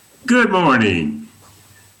Good morning,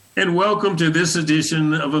 and welcome to this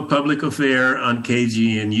edition of A Public Affair on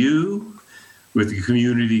KGNU with the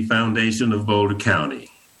Community Foundation of Boulder County.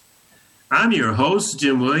 I'm your host,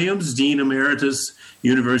 Jim Williams, Dean Emeritus,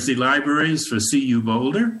 University Libraries for CU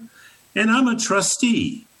Boulder, and I'm a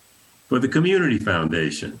trustee for the Community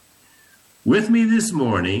Foundation. With me this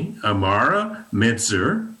morning, Amara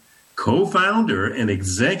Metzer, co-founder and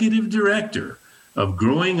executive director of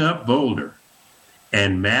Growing Up Boulder,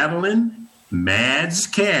 and Madeline Mads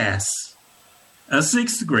Cass, a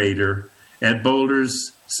sixth grader at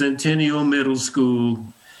Boulder's Centennial Middle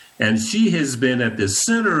School, and she has been at the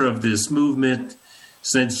center of this movement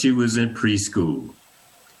since she was in preschool.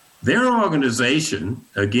 Their organization,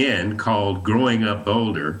 again called Growing Up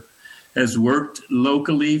Boulder, has worked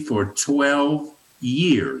locally for 12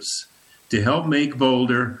 years to help make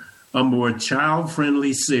Boulder a more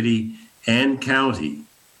child-friendly city and county.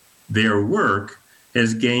 Their work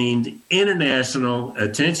has gained international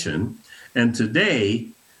attention, and today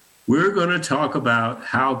we're going to talk about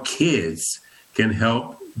how kids can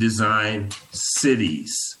help design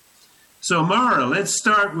cities. So Mara, let's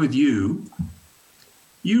start with you.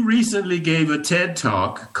 You recently gave a TED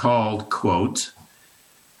Talk called, quote,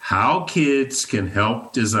 "How Kids Can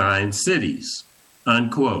Help Design Cities,"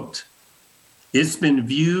 unquote. It's been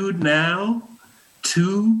viewed now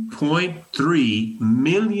 2.3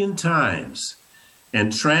 million times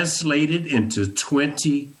and translated into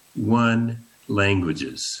 21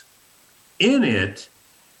 languages. In it,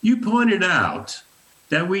 you pointed out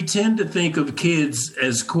that we tend to think of kids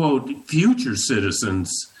as, quote, future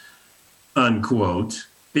citizens, unquote.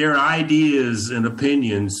 Their ideas and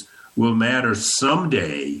opinions will matter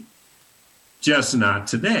someday, just not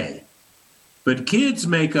today. But kids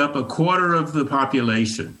make up a quarter of the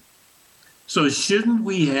population. So shouldn't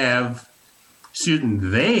they have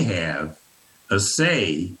a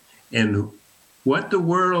say in what the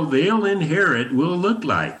world they'll inherit will look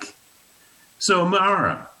like? So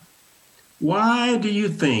Mara, why do you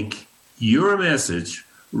think your message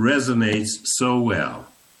resonates so well?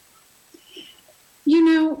 You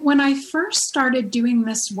know, when I first started doing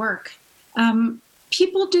this work,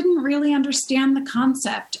 people didn't really understand the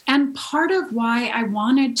concept. And part of why I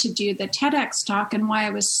wanted to do the TEDx talk and why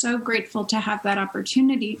I was so grateful to have that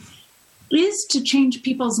opportunity is to change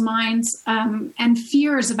people's minds and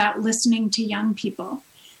fears about listening to young people.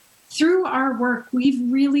 Through our work, we've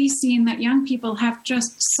really seen that young people have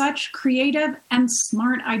just such creative and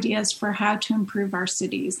smart ideas for how to improve our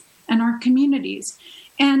cities and our communities.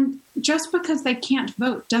 And just because they can't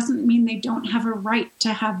vote doesn't mean they don't have a right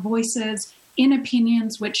to have voices in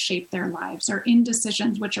opinions which shape their lives or in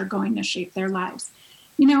decisions which are going to shape their lives.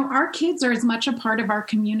 You know, our kids are as much a part of our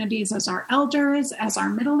communities as our elders, as our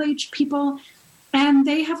middle-aged people, and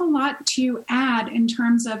they have a lot to add in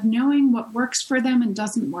terms of knowing what works for them and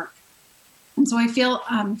doesn't work. And so I feel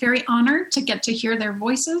very honored to get to hear their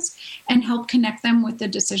voices and help connect them with the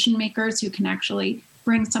decision makers who can actually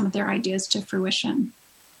bring some of their ideas to fruition.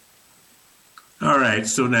 All right,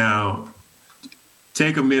 so now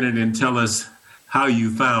take a minute and tell us how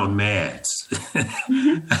you found Mads.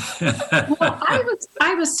 Well,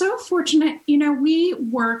 I was so fortunate. You know, we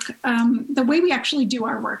work, the way we actually do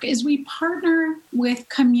our work is we partner with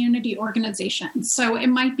community organizations. So it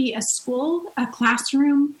might be a school, a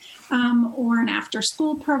classroom, or an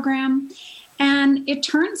after-school program. And it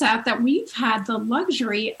turns out that we've had the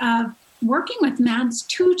luxury of working with Mads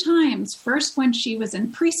 2 times, first when she was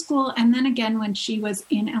in preschool and then again when she was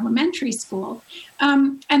in elementary school.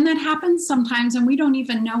 And that happens sometimes and we don't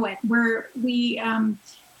even know it, where we,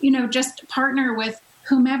 just partner with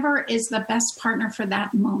whomever is the best partner for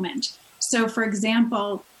that moment. So for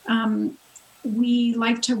example, we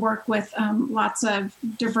like to work with lots of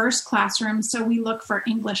diverse classrooms. So we look for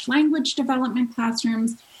English language development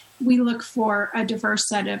classrooms. We look for a diverse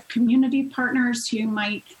set of community partners who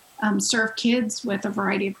might serve kids with a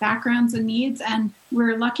variety of backgrounds and needs. And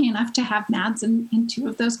we're lucky enough to have Mads in 2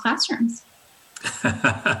 of those classrooms.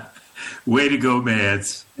 Way to go,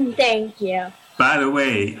 Mads. Thank you. By the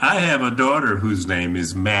way, I have a daughter whose name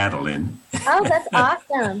is Madeline. Oh, that's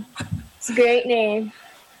awesome. It's a great name.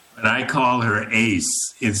 But I call her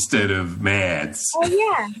Ace instead of Mads.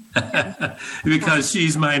 Oh, yeah. Because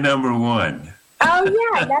she's my number 1. Oh,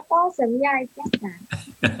 yeah, that's awesome. Yeah, I get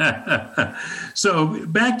that. So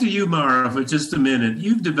back to you, Mara, for just a minute.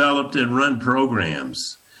 You've developed and run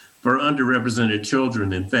programs for underrepresented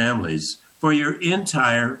children and families for your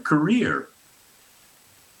entire career.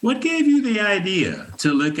 What gave you the idea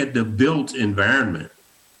to look at the built environment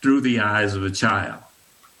through the eyes of a child?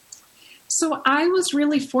 So I was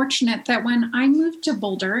really fortunate that when I moved to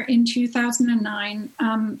Boulder in 2009,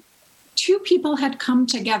 two people had come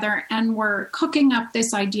together and were cooking up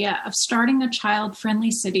this idea of starting a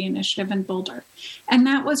child-friendly city initiative in Boulder. And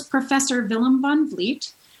that was Professor Willem van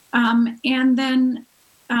Vliet, and then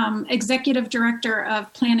Executive Director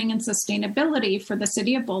of Planning and Sustainability for the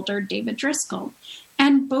City of Boulder, David Driscoll.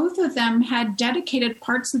 And both of them had dedicated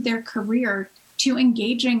parts of their career to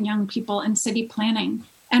engaging young people in city planning.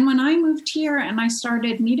 And when I moved here and I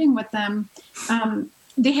started meeting with them,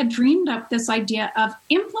 they had dreamed up this idea of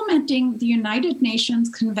implementing the United Nations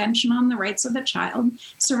Convention on the Rights of the Child.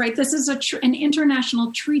 So, right, this is an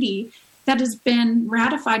international treaty that has been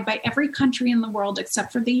ratified by every country in the world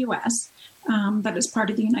except for the U.S., that is part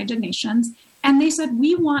of the United Nations. And they said,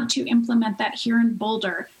 we want to implement that here in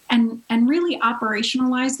Boulder and really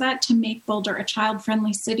operationalize that to make Boulder a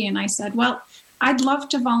child-friendly city. And I said, well, I'd love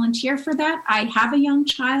to volunteer for that. I have a young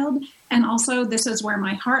child, and also this is where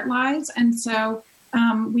my heart lies. And so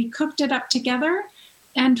we cooked it up together.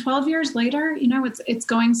 And 12 years later, it's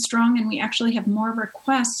going strong, and we actually have more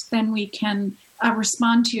requests than we can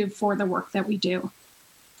respond to for the work that we do.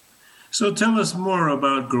 So tell us more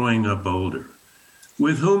about Growing Up Boulder.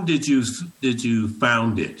 With whom did you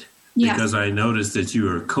found it? Yes. Because I noticed that you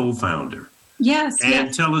are a co-founder. Yes.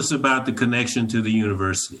 And tell us about the connection to the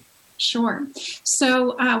university. Sure.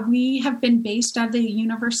 So we have been based at the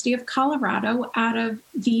University of Colorado out of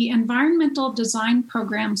the Environmental Design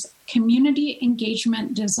Program's Community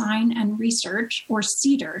Engagement Design and Research, or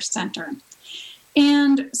CEDAR Center.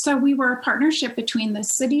 And so we were a partnership between the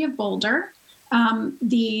City of Boulder,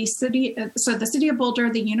 the City of Boulder,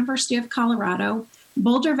 the University of Colorado,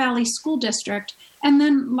 Boulder Valley School District, and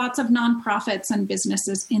then lots of nonprofits and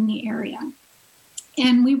businesses in the area.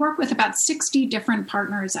 And we work with about 60 different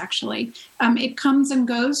partners, actually. It comes and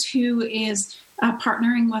goes who is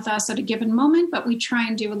partnering with us at a given moment, but we try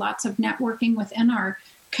and do lots of networking within our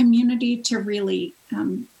community to really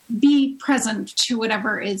be present to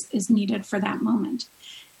whatever is needed for that moment.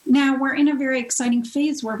 Now, we're in a very exciting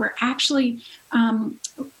phase where we're actually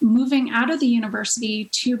moving out of the university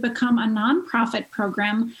to become a nonprofit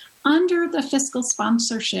program under the fiscal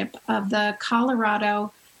sponsorship of the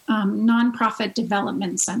Colorado Nonprofit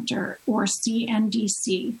Development Center, or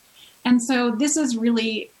CNDC. And so this is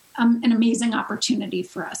really an amazing opportunity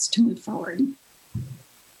for us to move forward.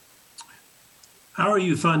 How are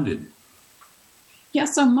you funded? Yeah,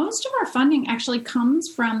 so most of our funding actually comes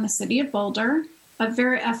from the City of Boulder,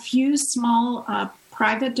 a few small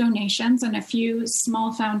private donations, and a few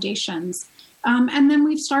small foundations. And then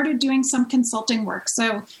we've started doing some consulting work.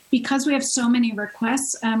 So because we have so many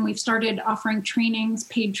requests, we've started offering trainings,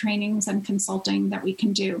 paid trainings, and consulting that we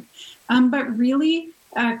can do. But really,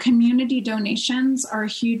 community donations are a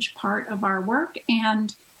huge part of our work.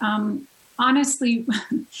 And honestly,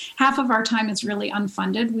 half of our time is really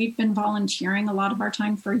unfunded. We've been volunteering a lot of our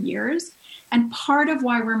time for years. And part of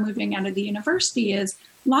why we're moving out of the university is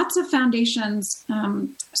lots of foundations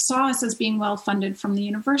saw us as being well funded from the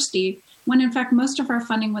university, when in fact most of our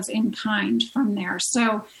funding was in kind from there.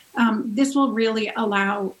 So this will really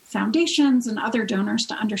allow foundations and other donors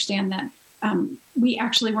to understand that we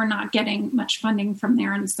actually were not getting much funding from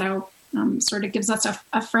there, and so sort of gives us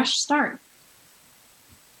a fresh start.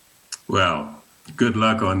 Well, good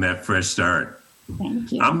luck on that fresh start.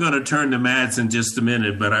 Thank you. I'm going to turn to Mads in just a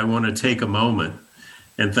minute, but I want to take a moment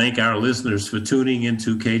and thank our listeners for tuning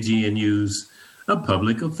into KGNU's A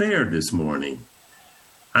Public Affair this morning.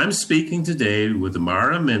 I'm speaking today with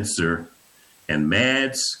Mara Minster and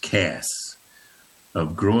Mads Cass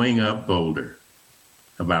of Growing Up Boulder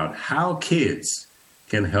about how kids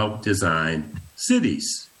can help design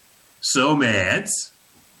cities. So, Mads,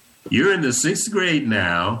 you're in the 6th grade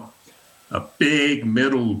now, a big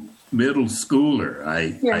middle schooler,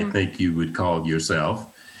 I think you would call yourself.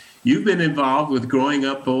 You've been involved with Growing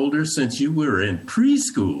Up Boulder since you were in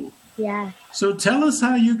preschool. Yeah. So tell us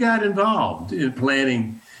how you got involved in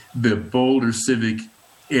planning the Boulder civic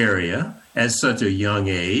area at such a young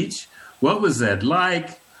age. What was that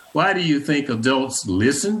like? Why do you think adults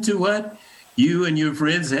listened to what you and your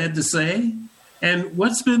friends had to say? And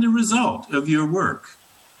what's been the result of your work?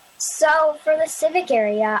 So for the civic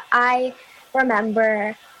area, I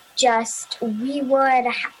remember we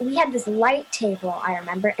had this light table, I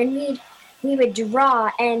remember, and we would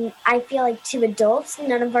draw, and I feel like to adults,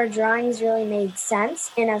 none of our drawings really made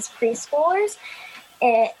sense. And as preschoolers,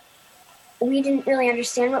 we didn't really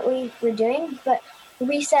understand what we were doing, but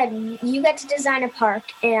we said, you get to design a park,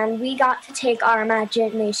 and we got to take our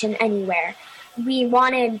imagination anywhere. We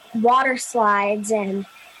wanted water slides and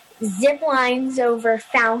zip lines over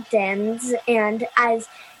fountains, and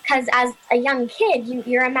because as a young kid,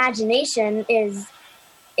 your imagination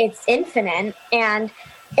it's infinite, and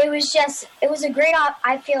it was a great,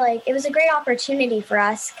 I feel like it was a great opportunity for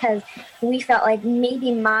us because we felt like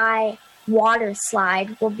maybe my water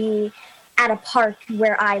slide will be at a park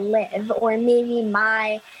where I live, or maybe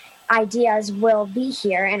my ideas will be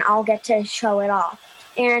here and I'll get to show it off.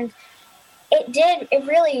 And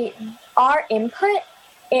our input,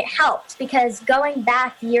 it helped, because going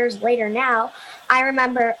back years later now, I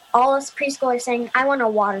remember all us preschoolers saying, I want a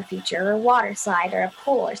water feature or a water slide or a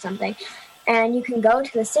pool or something. And you can go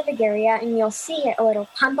to the civic area and you'll see a little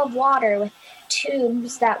pump of water with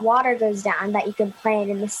tubes that water goes down that you can play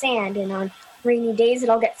in the sand. And on rainy days,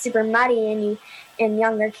 it'll get super muddy and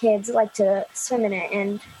younger kids like to swim in it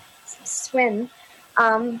and swim.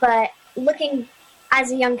 But looking as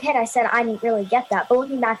a young kid, I said I didn't really get that. But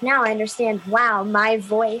looking back now, I understand, wow, my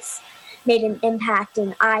voice made an impact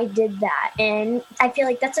and I did that. And I feel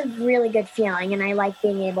like that's a really good feeling, and I like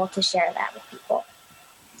being able to share that with people.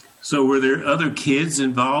 So were there other kids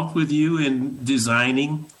involved with you in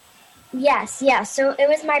designing? Yes. So it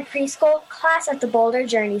was my preschool class at the Boulder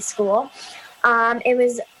Journey School. I'm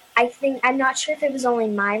not sure if it was only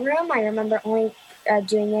my room. I remember only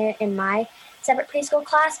doing it in my separate preschool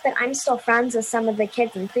class, but I'm still friends with some of the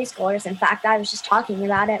kids and preschoolers. In fact, I was just talking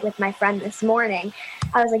about it with my friend this morning.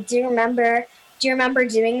 I was like, do you remember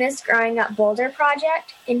doing this Growing Up Boulder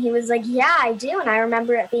project? And he was like, yeah, I do. And I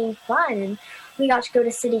remember it being fun. And we got to go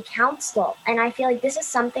to city council. And I feel like this is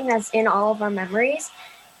something that's in all of our memories.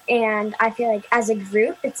 And I feel like as a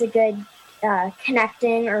group, it's a good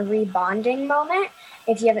connecting or rebonding moment.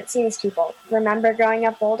 If you haven't seen these people, remember Growing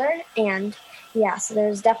Up Boulder? And yeah, so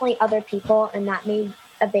there's definitely other people, and that made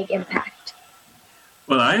a big impact.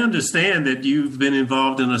 Well, I understand that you've been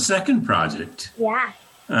involved in a second project. Yeah.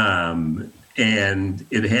 And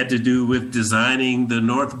it had to do with designing the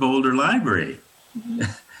North Boulder Library. Mm-hmm.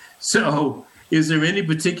 So is there any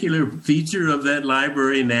particular feature of that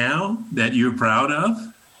library now that you're proud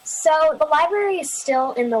of? So the library is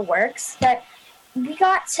still in the works, but we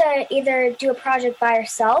got to either do a project by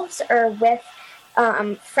ourselves or with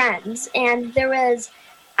friends, and there was,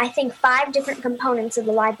 I think, 5 different components of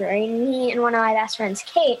the library. Me and one of my best friends,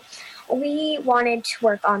 Kate, we wanted to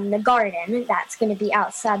work on the garden that's going to be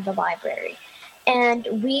outside the library. And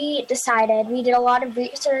we did a lot of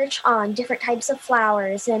research on different types of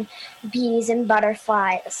flowers and bees and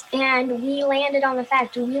butterflies, and we landed on the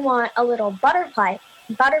fact we want a little butterfly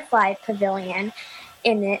pavilion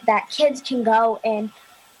in it that kids can go and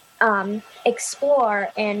explore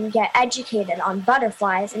and get educated on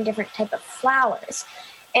butterflies and different type of flowers.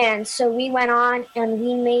 And so we went on and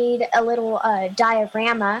we made a little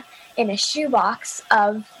diorama in a shoebox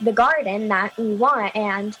of the garden that we want.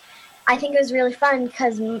 And I think it was really fun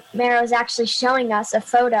because Mara was actually showing us a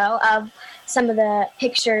photo of some of the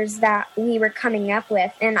pictures that we were coming up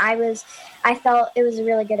with. And I felt it was a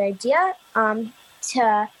really good idea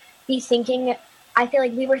to be thinking. I feel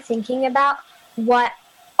like we were thinking about what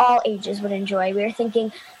all ages would enjoy. We were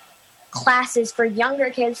thinking classes for younger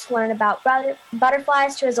kids to learn about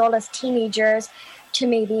butterflies, to as old as teenagers, to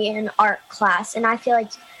maybe an art class. And I feel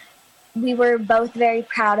like we were both very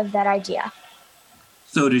proud of that idea.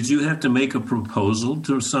 So did you have to make a proposal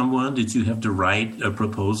to someone? Did you have to write a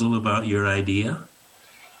proposal about your idea?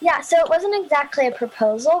 Yeah, so it wasn't exactly a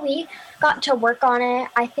proposal. We got to work on it,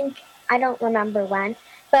 I don't remember when,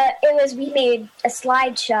 but we made a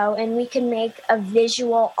slideshow and we could make a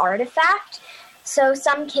visual artifact. So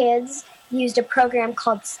some kids used a program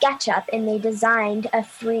called SketchUp and they designed a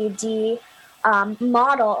 3D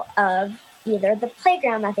model of either the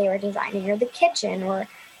playground that they were designing or the kitchen or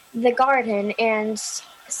the garden. And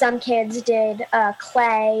some kids did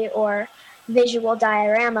clay or visual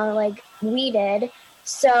diorama like we did.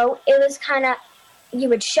 So it was kind of, you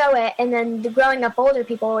would show it and then the Growing Up Boulder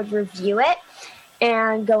people would review it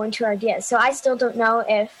and go into ideas. So I still don't know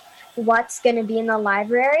if what's going to be in the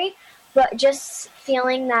library, but just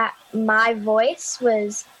feeling that my voice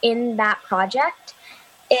was in that project,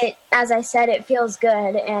 as I said, it feels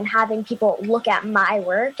good. And having people look at my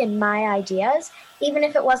work and my ideas, even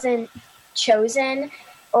if it wasn't chosen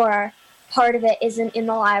or part of it isn't in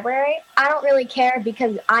the library, I don't really care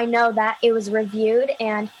because I know that it was reviewed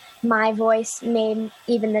and my voice made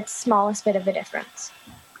even the smallest bit of a difference.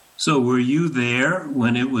 So were you there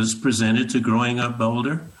when it was presented to Growing Up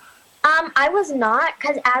Boulder? I was not,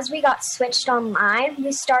 because as we got switched online,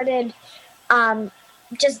 we started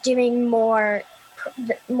just doing more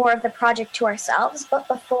of the project to ourselves. But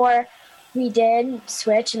before we did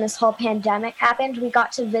switch and this whole pandemic happened, we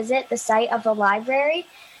got to visit the site of the library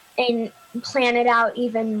and plan it out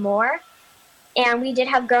even more. And we did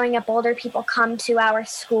have Growing Up Boulder people come to our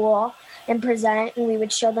school and present it, and we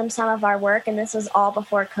would show them some of our work, and this was all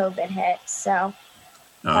before COVID hit. So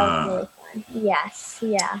that was really fun. Yes,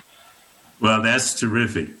 yeah. Well, that's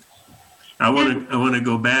terrific. I want to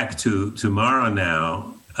go back to Mara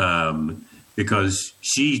now, because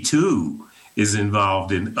she too is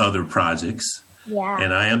involved in other projects. Yeah.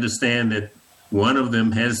 And I understand that one of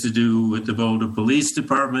them has to do with the Boulder Police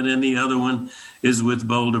Department and the other one is with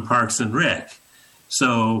Boulder Parks and Rec.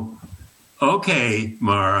 So, okay,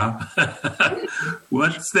 Mara,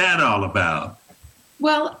 what's that all about?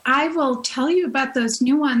 Well, I will tell you about those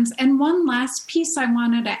new ones. And one last piece I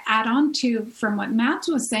wanted to add on to from what Matt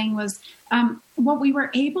was saying was what we were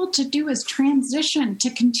able to do is transition to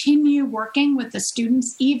continue working with the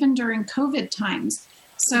students even during COVID times.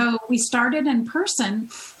 So we started in person,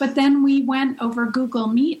 but then we went over Google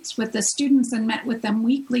Meets with the students and met with them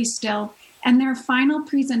weekly still. And their final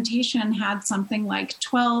presentation had something like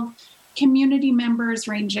 12 community members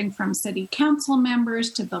ranging from city council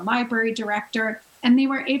members to the library director. And they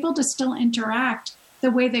were able to still interact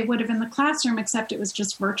the way they would have in the classroom, except it was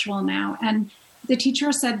just virtual now. And the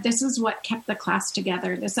teacher said, this is what kept the class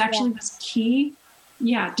together. This actually was key.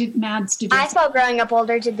 Yeah, Mads, did you? I felt Growing Up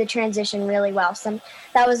Boulder did the transition really well.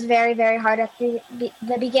 That was very, very hard at the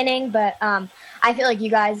beginning, but I feel like you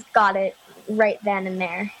guys got it right then and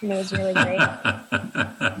there, and it was really great.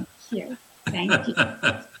 Thank you.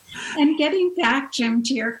 And getting back, Jim,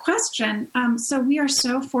 to your question, so we are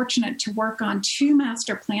so fortunate to work on 2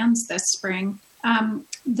 master plans this spring.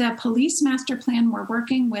 The police master plan, we're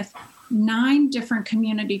working with 9 different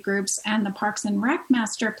community groups, and the Parks and Rec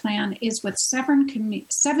master plan is with 7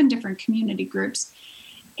 different community groups.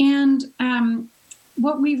 And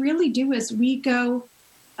what we really do is we go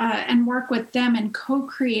and work with them and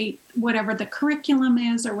co-create whatever the curriculum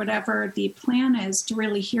is or whatever the plan is to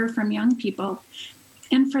really hear from young people.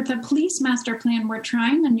 And for the police master plan, we're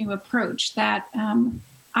trying a new approach that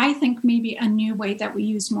I think maybe a new way that we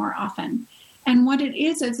use more often. And what it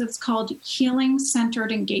is it's called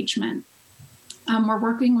healing-centered engagement. We're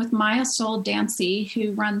working with Maya Soul Dancy,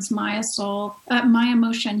 who runs Maya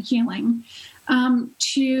Motion Healing,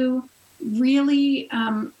 to really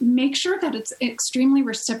make sure that it's extremely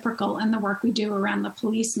reciprocal in the work we do around the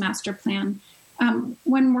police master plan.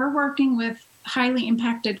 When we're working with highly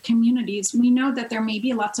impacted communities, we know that there may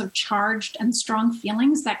be lots of charged and strong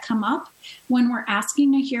feelings that come up when we're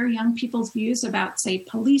asking to hear young people's views about, say,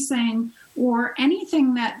 policing or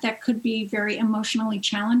anything that could be very emotionally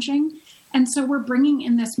challenging. And so we're bringing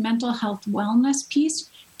in this mental health wellness piece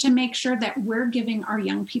to make sure that we're giving our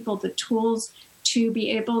young people the tools to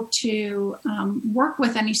be able to work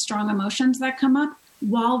with any strong emotions that come up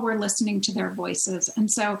while we're listening to their voices. And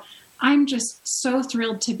so I'm just so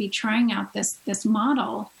thrilled to be trying out this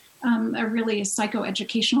model, a really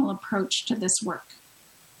psychoeducational approach to this work.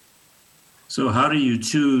 So how do you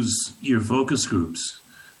choose your focus groups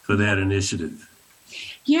for that initiative?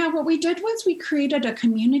 Yeah, what we did was we created a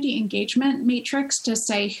community engagement matrix to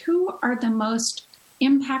say who are the most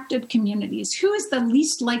impacted communities, who is the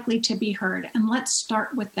least likely to be heard, and let's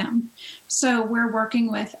start with them. So we're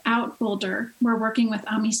working with Out Boulder, we're working with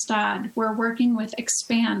Amistad, we're working with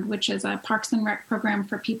Expand, which is a Parks and Rec program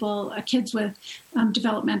for kids with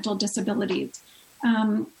developmental disabilities.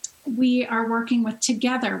 We are working with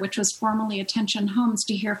Together, which was formerly Attention Homes,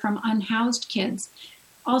 to hear from unhoused kids.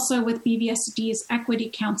 Also with BVSD's Equity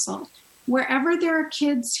Council. Wherever there are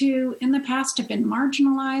kids who in the past have been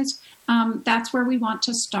marginalized, that's where we want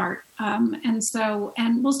to start.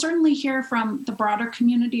 And we'll certainly hear from the broader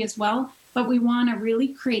community as well, but we want to really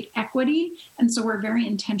create equity. And so we're very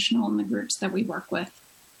intentional in the groups that we work with.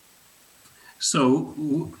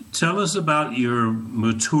 So tell us about your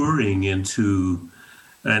maturing into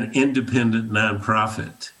an independent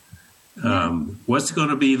nonprofit. What's going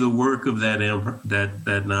to be the work of that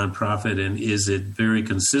nonprofit, and is it very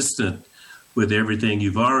consistent with everything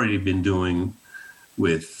you've already been doing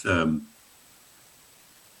with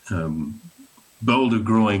Boulder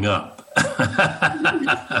Growing Up?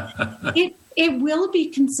 It will be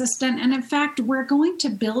consistent, and in fact, we're going to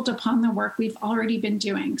build upon the work we've already been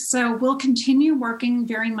doing. So we'll continue working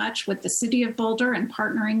very much with the City of Boulder and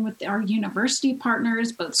partnering with our university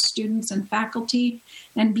partners, both students and faculty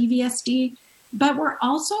and BVSD. But we're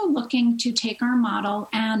also looking to take our model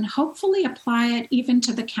and hopefully apply it even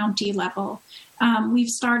to the county level. We've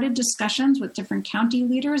started discussions with different county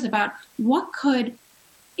leaders about what could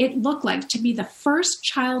it look like to be the first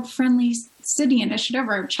child-friendly city initiative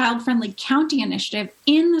or child-friendly county initiative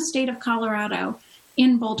in the state of Colorado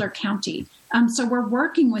in Boulder County. So we're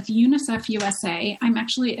working with UNICEF USA. I'm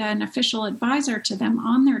actually an official advisor to them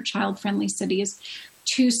on their child-friendly cities.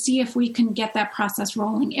 to see if we can get that process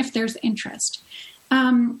rolling, if there's interest.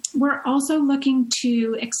 We're also looking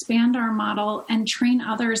to expand our model and train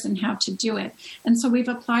others in how to do it. And so we've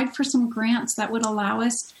applied for some grants that would allow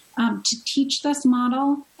us to teach this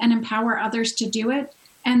model and empower others to do it.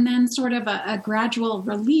 And then sort of a gradual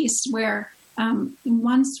release where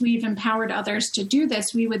once we've empowered others to do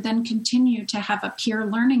this, we would then continue to have a peer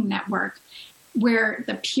learning network where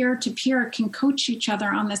the peer-to-peer can coach each other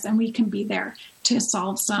on this, and we can be there to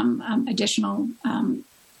solve some additional,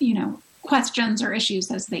 questions or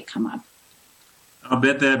issues as they come up. I'll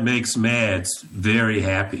bet that makes Mads very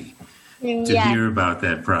happy to hear about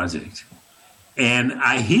that project. And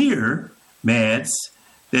I hear, Mads,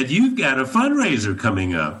 that you've got a fundraiser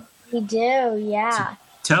coming up. We do, yeah.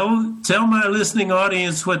 So tell my listening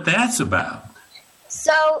audience what that's about.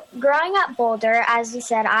 So, Growing Up Boulder, as you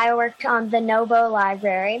said, I work on the Novo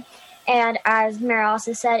Library. And as Mary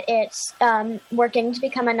also said, it's working to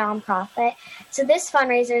become a nonprofit. So this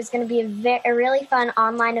fundraiser is going to be a really fun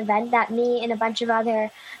online event that me and a bunch of other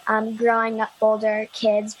Growing Up Boulder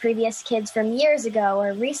kids, previous kids from years ago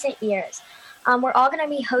or recent years, we're all going to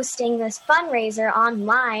be hosting this fundraiser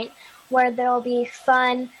online where there'll be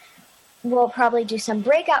fun. We'll probably do some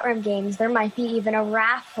breakout room games. There might be even a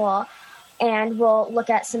raffle. And we'll look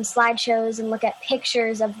at some slideshows and look at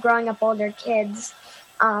pictures of Growing Up Boulder kids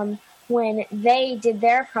when they did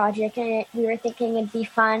their project. And we were thinking it'd be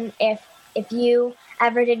fun if you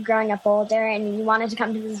ever did Growing Up Boulder and you wanted to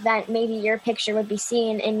come to this event, maybe your picture would be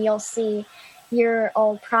seen and you'll see your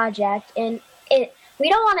old project. And we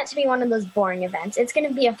don't want it to be one of those boring events. It's going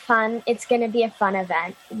to be a fun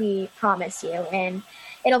event, we promise you. And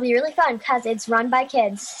it'll be really fun because it's run by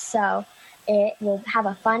kids. So it will have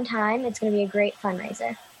a fun time. It's going to be a great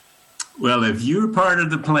fundraiser. Well, if you're part of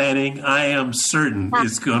the planning, I am certain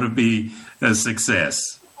it's going to be a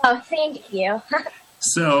success. Oh, thank you.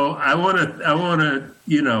 So I want to,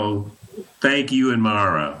 thank you and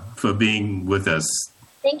Mara for being with us.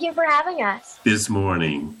 Thank you for having us this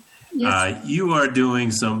morning. Yes. You are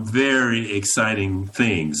doing some very exciting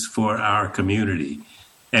things for our community,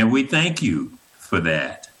 and we thank you for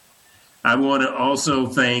that. I want to also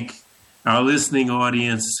thank our listening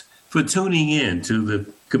audience for tuning in to the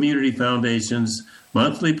Community Foundation's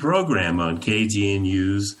monthly program on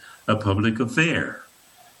KGNU's A Public Affair.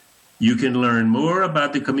 You can learn more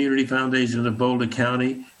about the Community Foundation of Boulder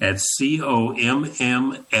County at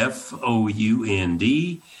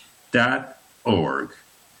COMMFOUND.org.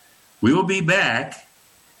 We will be back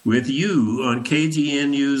with you on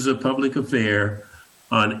KGNU's A Public Affair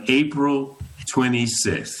on April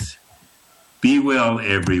 26th. Be well,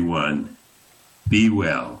 everyone. Be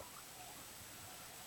well.